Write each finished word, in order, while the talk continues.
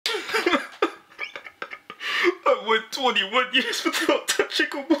I went 21 years without touching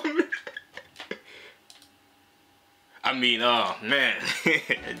a woman. I mean, oh man,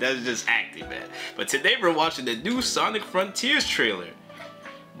 that's just acting, man. But today we're watching the new Sonic Frontiers trailer.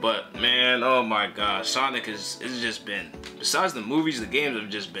 But man, oh my gosh, Sonic it's just been, besides the movies, the games have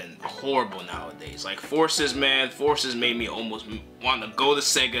just been horrible nowadays. Like Forces, man, Forces made me almost want to go to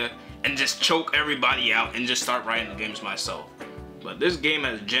Sega and just choke everybody out and just start writing the games myself. But this game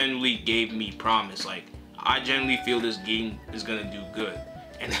has genuinely gave me promise. Like, I genuinely feel this game is gonna do good.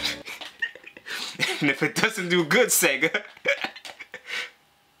 And and if it doesn't do good, Sega.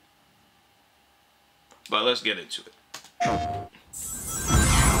 But let's get into it.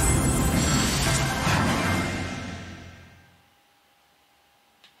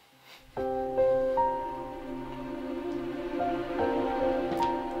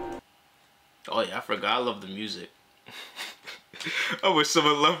 Oh yeah, I forgot I love the music. I wish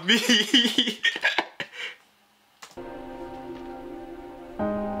someone loved me.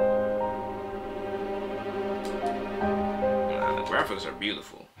 Nah, the graphics are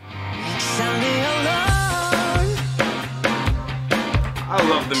beautiful. I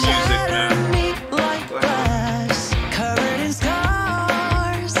love the music, man.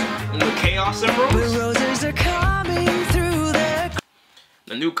 And the Chaos Emeralds.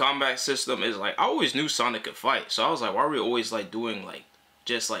 The new combat system is like, I always knew Sonic could fight, so I was like, why are we always like doing like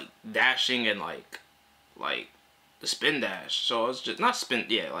just like dashing and like the spin dash? So it's just not spin,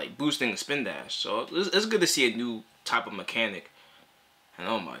 yeah, like boosting the spin dash. So it's good to see a new type of mechanic. And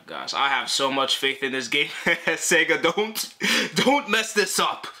oh my gosh, I have so much faith in this game. Sega, don't mess this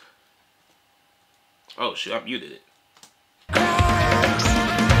up. Oh shoot, I muted it.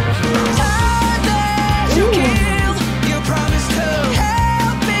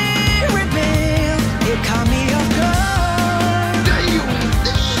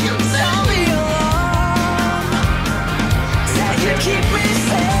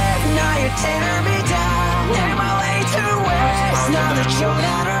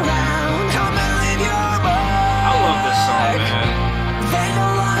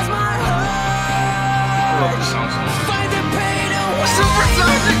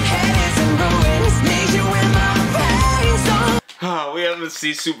 We haven't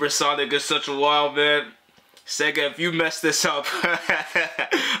seen Super Sonic in such a while, man. Sega, if you mess this up,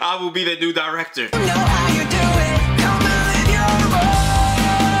 I will be the new director.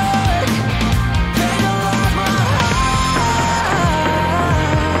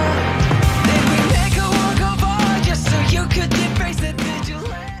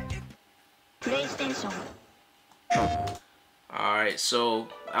 Alright, so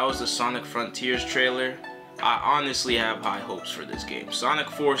that was the Sonic Frontiers trailer. I honestly have high hopes for this game. Sonic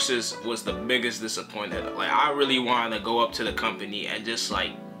Forces was the biggest disappointment. Like, I really wanted to go up to the company and just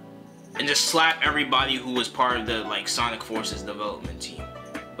slap everybody who was part of the like Sonic Forces development team.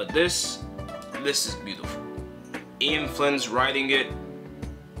 But this is beautiful. Ian Flynn's writing it.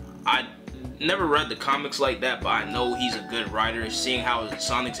 I never read the comics like that, but I know he's a good writer. Seeing how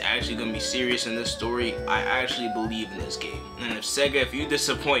Sonic's actually gonna be serious in this story, I actually believe in this game. And if Sega, if you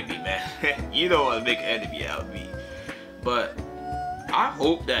disappoint me, man, you don't want to make an enemy out of me. But I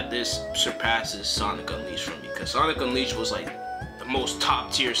hope that this surpasses Sonic Unleashed for me, because Sonic Unleashed was like the most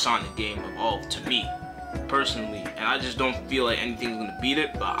top tier Sonic game of all to me, personally. And I just don't feel like anything's gonna beat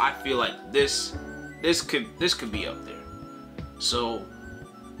it. But I feel like this could be up there. So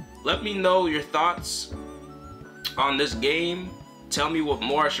let me know your thoughts on this game. Tell me what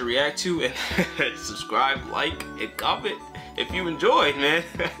more I should react to, and subscribe, like, and comment if you enjoyed, man.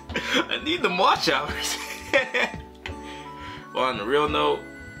 I need them watch hours. Well, on a real note,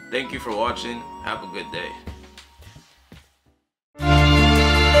 thank you for watching. Have a good day.